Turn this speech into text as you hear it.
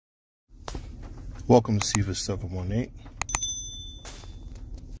Welcome to Cephas718.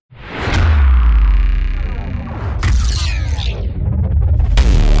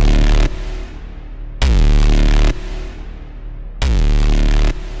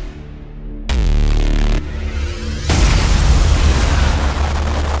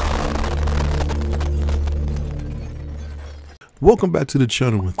 Welcome back to the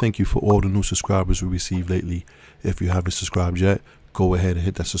channel, and thank you for all the new subscribers we received lately. If you haven't subscribed yet, go ahead and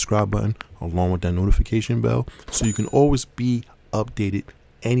hit that subscribe button along with that notification bell so you can always be updated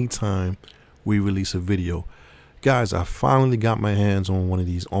anytime we release a video. Guys, I finally got my hands on one of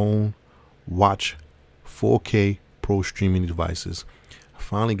these own Watch 4K Pro streaming devices. I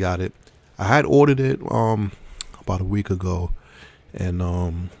finally got it. I had ordered it about a week ago,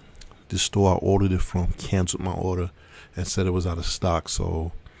 and this store I ordered it from canceled my order and said it was out of stock.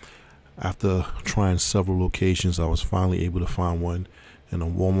 So after trying several locations, I was finally able to find one in a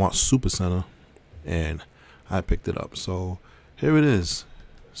Walmart Supercenter, and I picked it up. So here it is.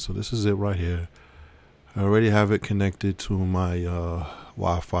 So this is it right here. I already have it connected to my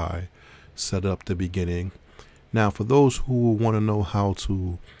Wi-Fi set up at the beginning. Now, for those who want to know how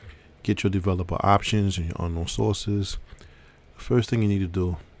to get your developer options and your unknown sources, the first thing you need to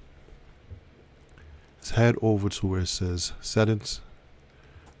do is head over to where it says settings.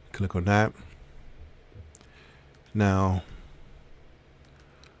 Click on that. Now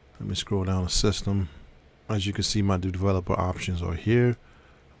let me scroll down the system. As you can see, my developer options are here,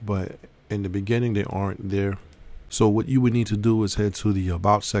 but in the beginning they aren't there. So what you would need to do is head to the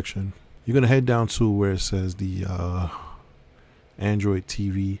about section. You're gonna head down to where it says the Android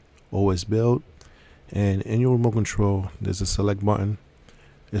TV OS build, and in your remote control there's a select button.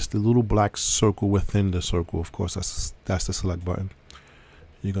 It's the little black circle within the circle. Of course, that's the select button.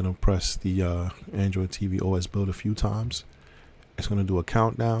 You're gonna press the Android TV OS build a few times. It's gonna do a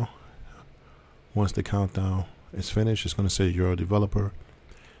countdown. Once the countdown is finished, it's gonna say you're a developer.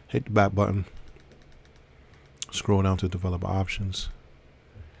 Hit the back button. Scroll down to developer options,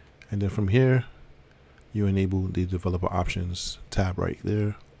 and then from here, you enable the developer options tab right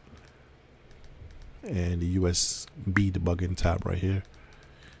there, and the USB debugging tab right here,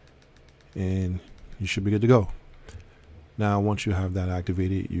 and you should be good to go. Now, once you have that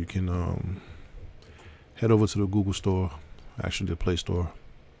activated, you can head over to the Google Store, actually the Play Store,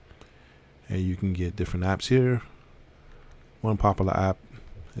 and you can get different apps here. One popular app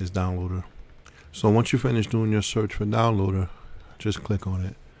is Downloader. So once you finish doing your search for Downloader, just click on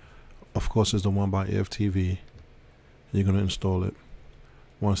it. Of course, it's the one by FTV. You're going to install it.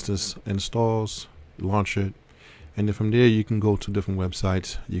 Once this installs, launch it. And then from there, you can go to different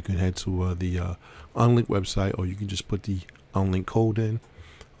websites. You can head to the Unlink website, or you can just put the Unlink code in.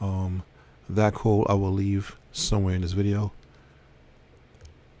 That code I will leave somewhere in this video.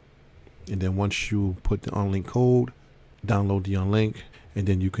 And then once you put the Unlink code, download the Unlink, and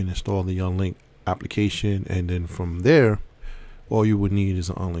then you can install the Unlink application. And then from there, all you would need is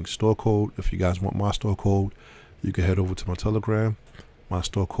an Unlink store code. If you guys want my store code, you can head over to my Telegram. My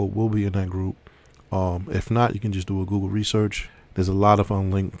store code will be in that group. If not, you can just do a Google research. There's a lot of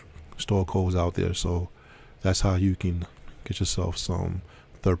Unlinked store codes out there, so that's how you can get yourself some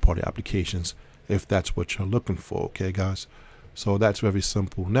third-party applications if that's what you're looking for. Okay, guys, so that's very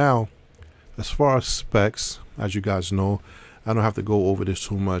simple. Now, as far as specs, as you guys know, I don't have to go over this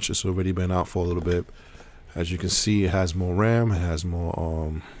too much. It's already been out for a little bit. As you can see, it has more RAM, it has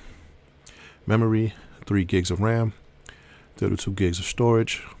more memory, 3 gigs of RAM, 32 gigs of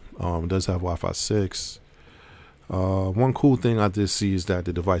storage. It does have Wi-Fi 6. One cool thing I did see is that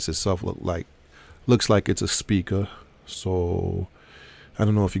the device itself looks like it's a speaker. So I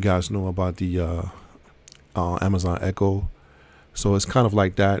don't know if you guys know about the Amazon Echo. So it's kind of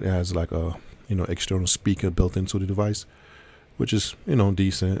like that. It has like a external speaker built into the device, which is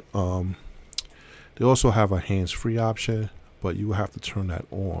decent. They also have a hands-free option, but you will have to turn that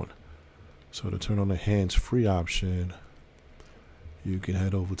on. So to turn on the hands-free option, you can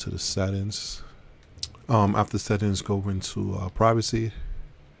head over to the settings. After settings, go into privacy,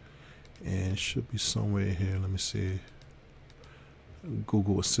 and it should be somewhere here. Let me see.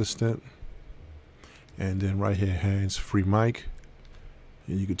 Google Assistant, and then right here, hands-free mic,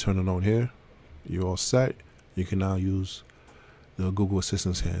 and you can turn it on here. You're all set. You can now use the Google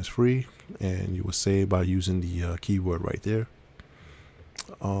Assistant's hands-free, and you will save by using the keyword right there.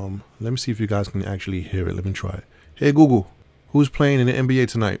 Let me see if you guys can actually hear it. Let me try it. Hey Google, who's playing in the NBA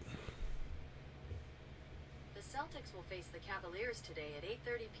tonight? The Celtics will face the Cavaliers today at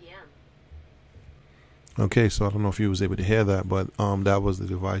 8:30 p.m. Okay, so I don't know if you was able to hear that, but that was the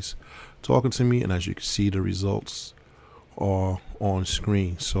device talking to me, and as you can see, the results are on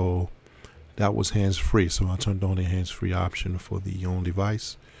screen. So that was hands-free, so I turned on the hands-free option for the on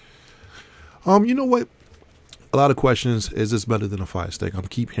device. You know what? A lot of questions. Is this better than a Fire Stick? I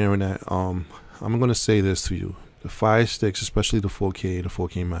keep hearing that. I'm gonna say this to you: the Fire Sticks, especially the 4K, the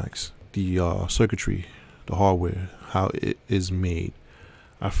 4K Max, the circuitry, the hardware, how it is made,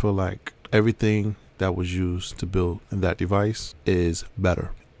 I feel like everything that was used to build that device is better.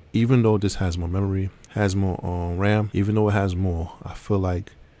 Even though this has more memory, has more RAM, even though it has more, I feel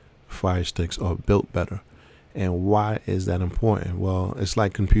like Fire Sticks are built better. And why is that important? Well, it's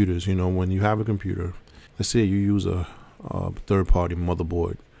like computers. You know, when you have a computer, let's say you use a third-party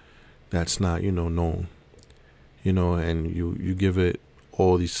motherboard that's not, known, and you give it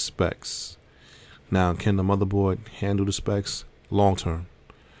all these specs. Now, can the motherboard handle the specs long term?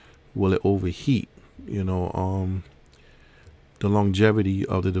 Will it overheat? The longevity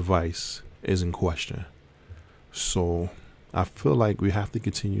of the device is in question. So I feel like we have to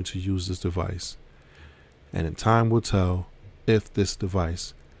continue to use this device, and in time will tell if this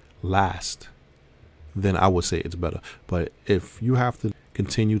device lasts. Then I would say it's better. But if you have to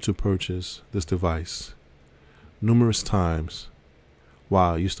continue to purchase this device numerous times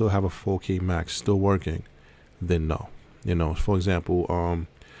while you still have a 4K Max still working, then no. For example,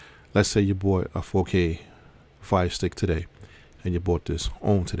 let's say you bought a 4K Fire Stick today and you bought this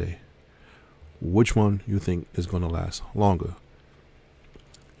OWN today. Which one you think is going to last longer?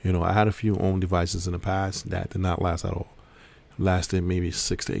 I had a few OWN devices in the past that did not last at all. Lasted maybe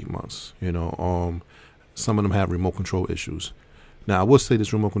 6 to 8 months. Some of them had remote control issues. Now, I will say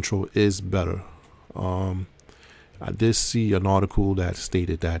this remote control is better. I did see an article that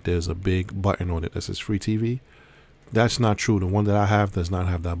stated that there's a big button on it that says free TV. That's not true. The one that I have does not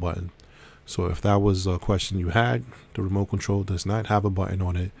have that button. So if that was a question you had, the remote control does not have a button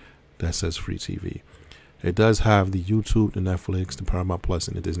on it that says free TV. It does have the YouTube, the Netflix, the Paramount Plus,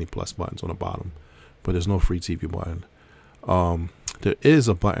 and the Disney Plus buttons on the bottom, but there's no free TV button. There is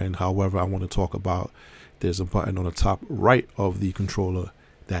a button, however, I want to talk about. There's a button on the top right of the controller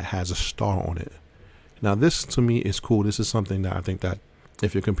that has a star on it. Now, this to me is cool. This is something that I think that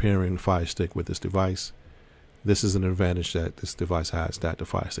if you're comparing Fire Stick with this device, this is an advantage that this device has that the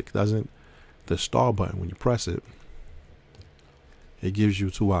Fire Stick doesn't. The star button, when you press it, it gives you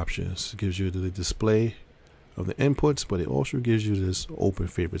two options. It gives you the display of the inputs, but it also gives you this open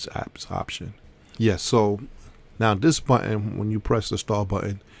favorites apps option. Yes, so now this button, when you press the star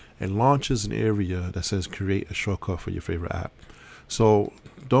button, it launches an area that says create a shortcut for your favorite app. So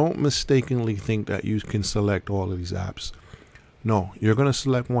don't mistakenly think that you can select all of these apps. No, you're going to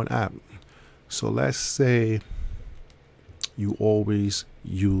select one app. So let's say you always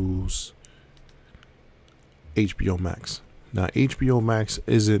use HBO Max. Now, HBO Max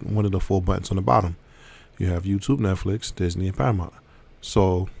isn't one of the 4 buttons on the bottom. You have YouTube, Netflix, Disney, and Paramount.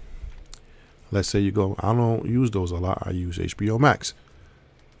 So let's say you go, I don't use those a lot. I use HBO Max.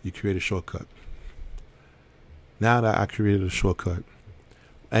 You create a shortcut. Now that I created a shortcut,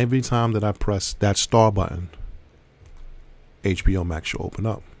 every time that I press that star button, HBO Max should open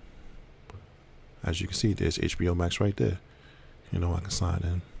up. As you can see, there's HBO Max right there. I can sign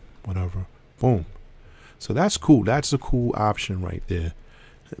in, whatever. Boom. So that's cool. That's a cool option right there.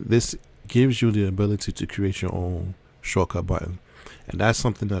 This gives you the ability to create your own shortcut button. And that's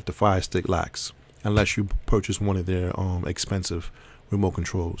something that the Fire Stick lacks, unless you purchase one of their expensive remote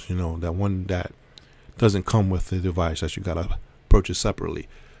controls. That one that doesn't come with the device that you gotta purchase separately.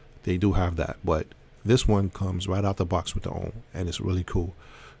 They do have that, but this one comes right out the box with the OWN, and it's really cool.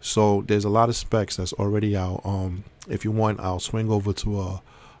 So there's a lot of specs that's already out. If you want, I'll swing over to a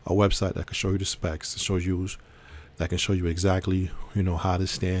website that can show you the specs, that can show you exactly how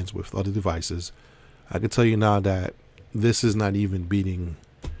this stands with other devices. I can tell you now that this is not even beating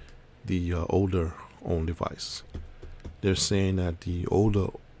the older OWN device. They're saying that the older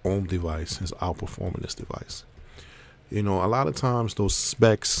OWN device is outperforming this device. A lot of times those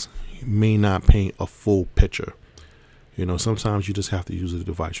specs may not paint a full picture. Sometimes you just have to use the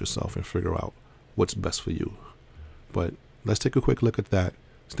device yourself and figure out what's best for you. But let's take a quick look at that.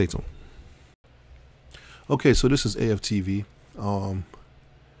 Stay tuned. Okay, so this is AFTV.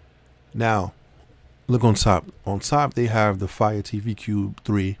 Now, look on top. On top, they have the Fire TV Cube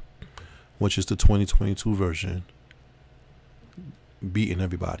 3, which is the 2022 version, beating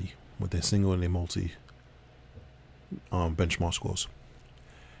everybody with their single and their multi benchmark scores.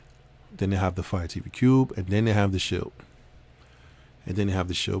 Then they have the Fire TV Cube, and then they have the Shield, and then they have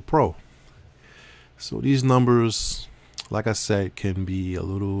the Shield Pro. So these numbers, like I said, can be a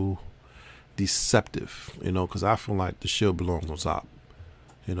little deceptive, because I feel like the Shield belongs on top,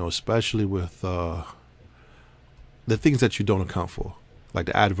 especially with the things that you don't account for, like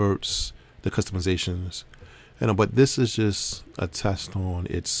the adverts, the customizations. But this is just a test on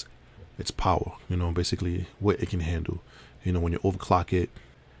its power, basically what it can handle, when you overclock it.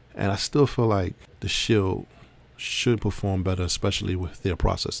 And I still feel like the Shield should perform better, especially with their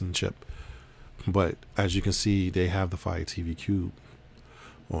processing chip. But as you can see, they have the Fire TV Cube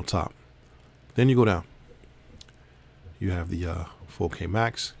on top. Then you go down. You have the 4K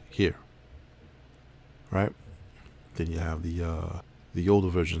Max here, right? Then you have the older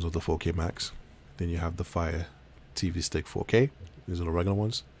versions of the 4K Max. Then you have the Fire TV Stick 4K. These are the regular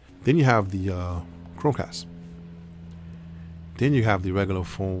ones. Then you have the Chromecast. Then you have the regular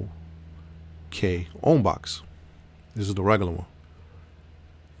 4K OWN box. This is the regular one.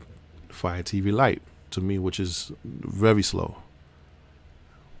 Fire TV Lite, to me, which is very slow.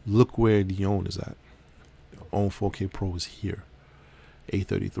 Look where the OWN is at. The OWN 4K Pro is here.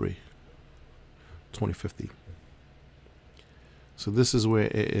 833. 2050. So this is where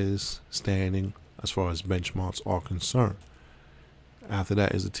it is standing as far as benchmarks are concerned. After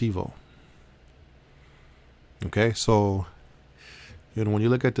that is the TiVo. Okay, so when you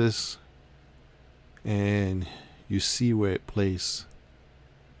look at this and you see where it plays,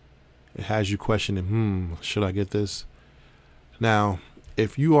 it has you questioning, should I get this? Now,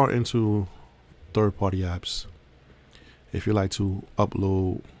 if you are into third-party apps, if you like to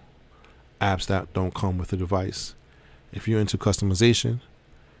upload apps that don't come with the device, if you're into customization,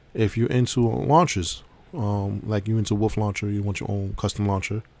 if you're into launchers, like you into Wolf Launcher, you want your own custom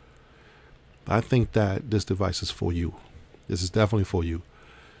launcher, I think that this device is for you. This is definitely for you.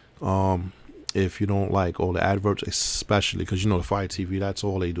 If you don't like all the adverts, especially because the Fire TV, that's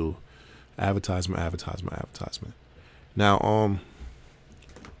all they do. Advertisement, advertisement, advertisement. Now,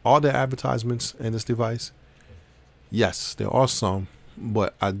 are there advertisements in this device? Yes, there are some,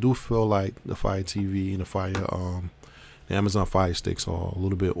 but I do feel like the Fire TV and the Amazon Fire Sticks are a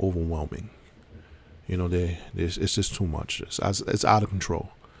little bit overwhelming. It's just too much. It's out of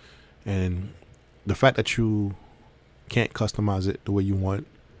control. And the fact that you can't customize it the way you want,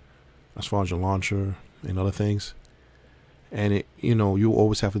 as far as your launcher and other things, and you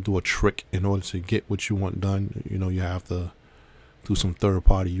always have to do a trick in order to get what you want done. You have to do some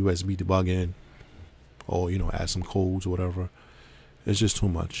third-party USB debugging, or add some codes or whatever. It's just too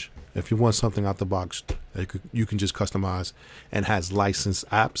much. If you want something out the box that you can just customize and has licensed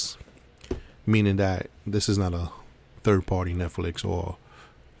apps, meaning that this is not a third-party Netflix or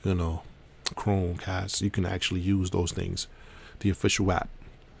Chromecast, you can actually use those things, the official app.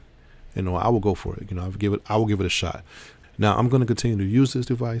 I will go for it. I will give it a shot. Now I'm going to continue to use this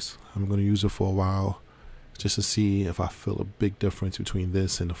device. I'm going to use it for a while just to see if I feel a big difference between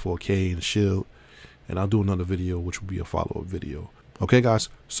this and the 4K and the Shield. And I'll do another video, which will be a follow-up video. Okay, guys.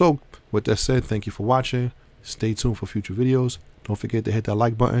 So with that said, thank you for watching. Stay tuned for future videos. Don't forget to hit that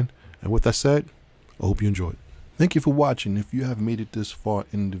like button. And with that said, I hope you enjoyed. Thank you for watching. If you have made it this far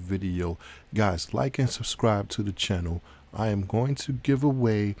in the video, guys, like and subscribe to the channel. I am going to give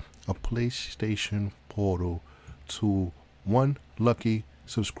away a PlayStation Portal to one lucky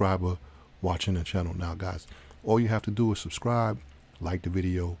subscriber watching the channel. Now, guys, all you have to do is subscribe, like the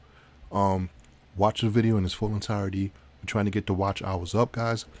video, watch the video in its full entirety. We're trying to get the watch hours up,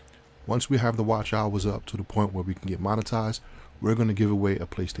 guys. Once we have the watch hours up to the point where we can get monetized, we're going to give away a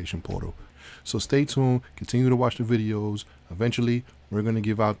PlayStation Portal. So stay tuned, continue to watch the videos. Eventually, we're going to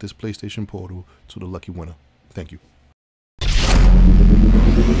give out this PlayStation Portal to the lucky winner. Thank you.